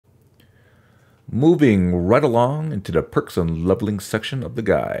Moving right along into the perks and leveling section of the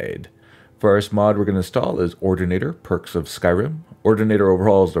guide. First mod we're going to install is Ordinator, Perks of Skyrim. Ordinator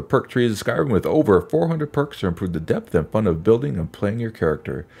overhauls the perk trees of Skyrim with over 400 perks to improve the depth and fun of building and playing your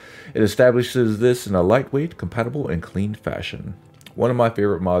character. It establishes this in a lightweight, compatible, and clean fashion. One of my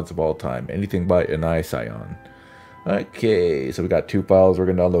favorite mods of all time, anything by Anai Sion. Okay, so we got two files. We're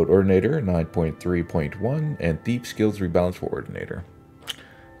going to download Ordinator 9.3.1 and Thief Skills Rebalance for Ordinator.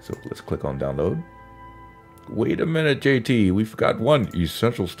 So let's click on download. Wait a minute, JT, we forgot one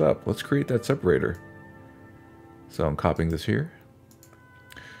essential step. Let's create that separator. So I'm copying this here.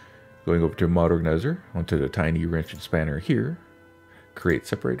 Going over to Mod Organizer, onto the tiny wrench and spanner here. Create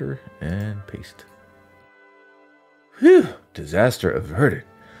separator and paste. Whew, disaster averted.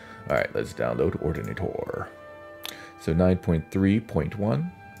 All right, let's download Ordinator. So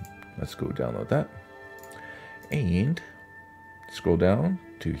 9.3.1, let's go download that. And scroll down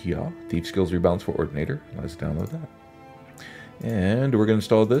to here, Thief Skills Rebalance for Ordinator. Let's download that. And we're going to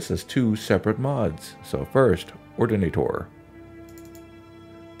install this as two separate mods. So first, Ordinator.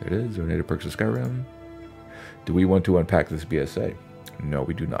 There it is, Ordinator Perks of Skyrim. Do we want to unpack this BSA? No,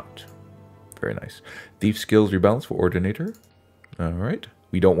 we do not. Very nice. Thief Skills Rebalance for Ordinator. All right.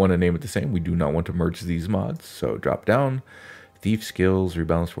 We don't want to name it the same. We do not want to merge these mods. So drop down, Thief Skills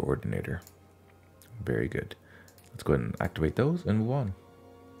Rebalance for Ordinator. Very good. Let's go ahead and activate those and move on.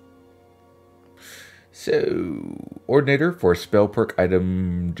 So, Ordinator for Spell Perk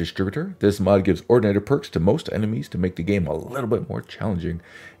Item Distributor. This mod gives Ordinator perks to most enemies to make the game a little bit more challenging.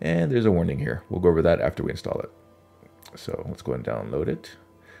 And there's a warning here. We'll go over that after we install it. So, let's go ahead and download it.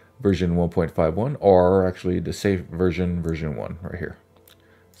 Version 1.51, or actually the safe version, version 1, right here.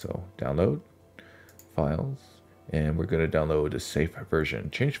 So, download, files, and we're going to download the safe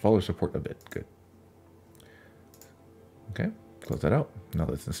version. Change follower support a bit. Good. Okay, close that out. Now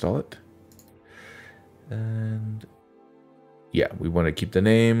let's install it. And yeah, we want to keep the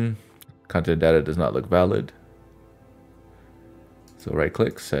name. Content data does not look valid. So right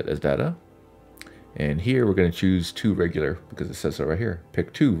click, set as data. And here we're going to choose 2 regular because it says so right here.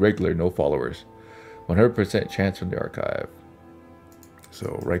 Pick 2 regular, no followers. 100% chance from the archive.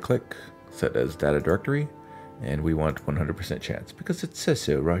 So right click, set as data directory. And we want 100% chance because it says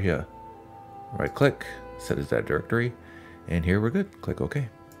so right here. Right click, set as data directory. And here we're good. Click OK.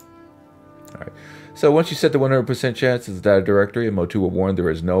 All right. So once you set the 100% chance as data directory, MO2 will warn there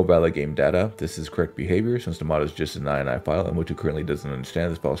is no valid game data. This is correct behavior since the mod is just an INI file. MO2 currently doesn't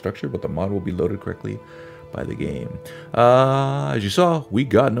understand this file structure, but the mod will be loaded correctly by the game. As you saw, we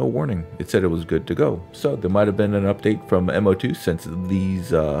got no warning. It said it was good to go. So there might have been an update from MO2 since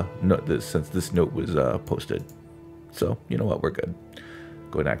since this note was posted. So you know what, we're good.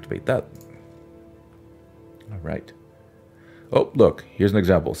 Go ahead and activate that. All right. Oh, look, here's an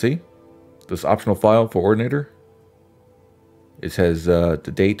example. See? This optional file for Ordinator, it says the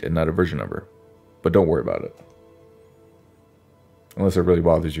date and not a version number. But don't worry about it. Unless it really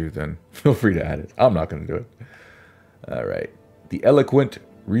bothers you, then feel free to add it. I'm not going to do it. All right. The Eloquent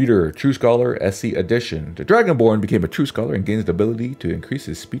Reader True Scholar SC Edition. The Dragonborn became a true scholar and gains the ability to increase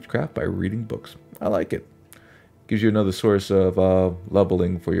his speechcraft by reading books. I like it. Gives you another source of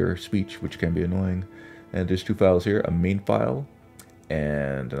leveling for your speech, which can be annoying. And there's 2 files here, a main file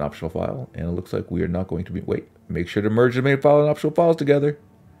and an optional file. And it looks like we are not going to be, make sure to merge the main file and optional files together.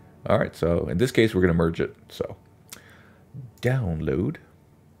 All right, so in this case, we're going to merge it. So download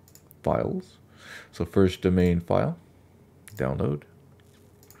files. So first the main file, download.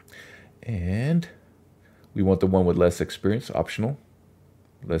 And we want the one with less experience, optional,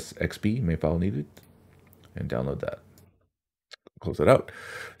 less XP, main file needed, and download that. Close it out.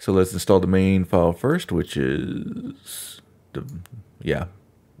 So let's install the main file first, which is if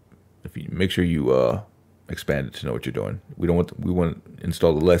you make sure you expand it to know what you're doing. We want to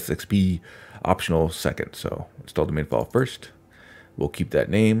install the less XP optional second. So install the main file first. We'll keep that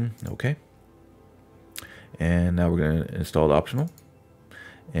name, okay. And now we're going to install the optional.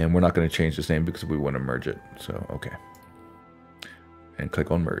 And we're not going to change this name because we want to merge it. So okay. And click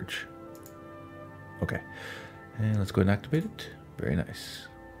on merge. Okay. And let's go ahead and activate it. Very nice.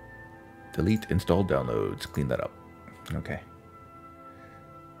 Delete installed downloads. Clean that up. Okay.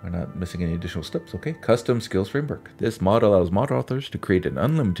 We're not missing any additional steps. Okay. Custom skills framework. This mod allows mod authors to create an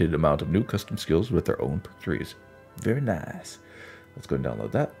unlimited amount of new custom skills with their own perk trees. Very nice. Let's go and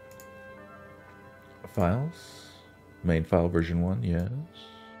download that. Files. Main file version 1. Yes.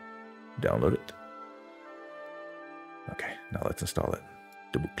 Download it. Okay. Now let's install it.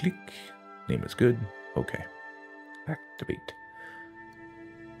 Double click. Name is good. Okay. Activate.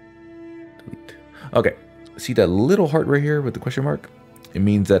 Delete. Okay. See that little heart right here with the question mark? it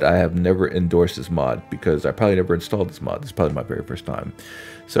means that I have never endorsed this mod because I probably never installed this mod. This is probably my very first time.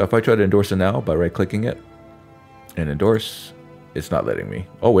 So if I try to endorse it now by right-clicking it and endorse, it's not letting me.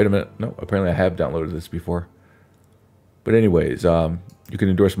 Oh, wait a minute. No, apparently I have downloaded this before. But anyways, you can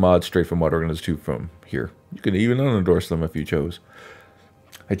endorse mods straight from Mod Organizer 2 from here. You can even unendorse them if you chose.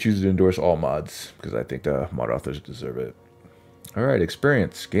 I choose to endorse all mods because I think the mod authors deserve it. Alright,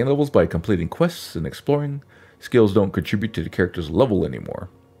 experience. Gain levels by completing quests and exploring. Skills don't contribute to the character's level anymore.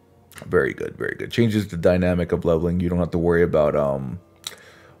 Very good, very good. Changes the dynamic of leveling. You don't have to worry about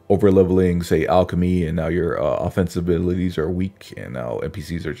over-leveling, say, alchemy, and now your offensive abilities are weak, and now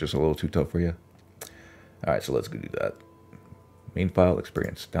NPCs are just a little too tough for you. Alright, so let's go do that. Main file,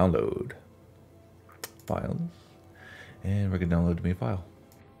 experience, download. Files. And we're going to download the main file.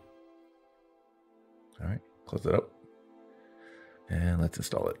 Alright, close it up. And let's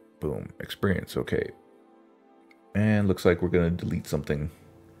install it. Boom, experience, okay. And looks like we're going to delete something.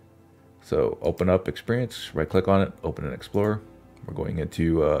 So open up experience, right click on it, open and explore. We're going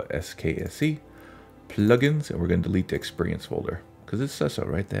into SKSE, plugins, and we're going to delete the experience folder because it says so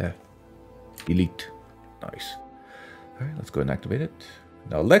right there. Delete. Nice. All right, let's go and activate it.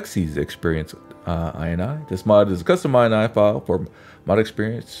 Now Lexy's experience INI. This mod is a custom INI file for mod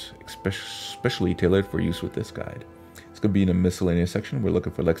experience, especially tailored for use with this guide. It's going to be in a miscellaneous section. We're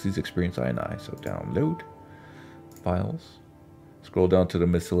looking for Lexy's experience INI. So download, files, scroll down to the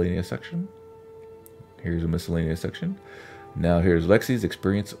miscellaneous section. Here's a miscellaneous section. Now here's Lexy's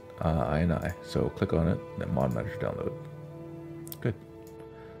experience INI. So click on it, then mod manager download. Good.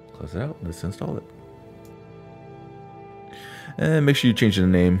 Close it out. Let's install it. And make sure you change the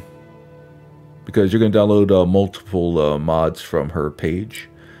name because you're going to download multiple mods from her page.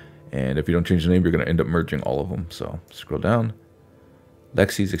 And if you don't change the name, you're going to end up merging all of them. So scroll down.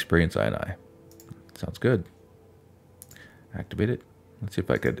 Lexy's experience INI. Sounds good. Activate it. Let's see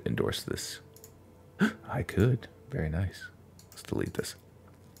if I could endorse this. I could. Very nice. Let's delete this.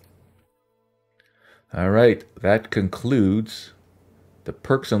 All right. That concludes the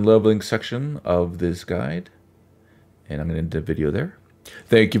perks and leveling section of this guide. And I'm going to end the video there.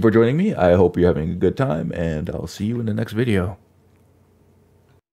 Thank you for joining me. I hope you're having a good time, and I'll see you in the next video.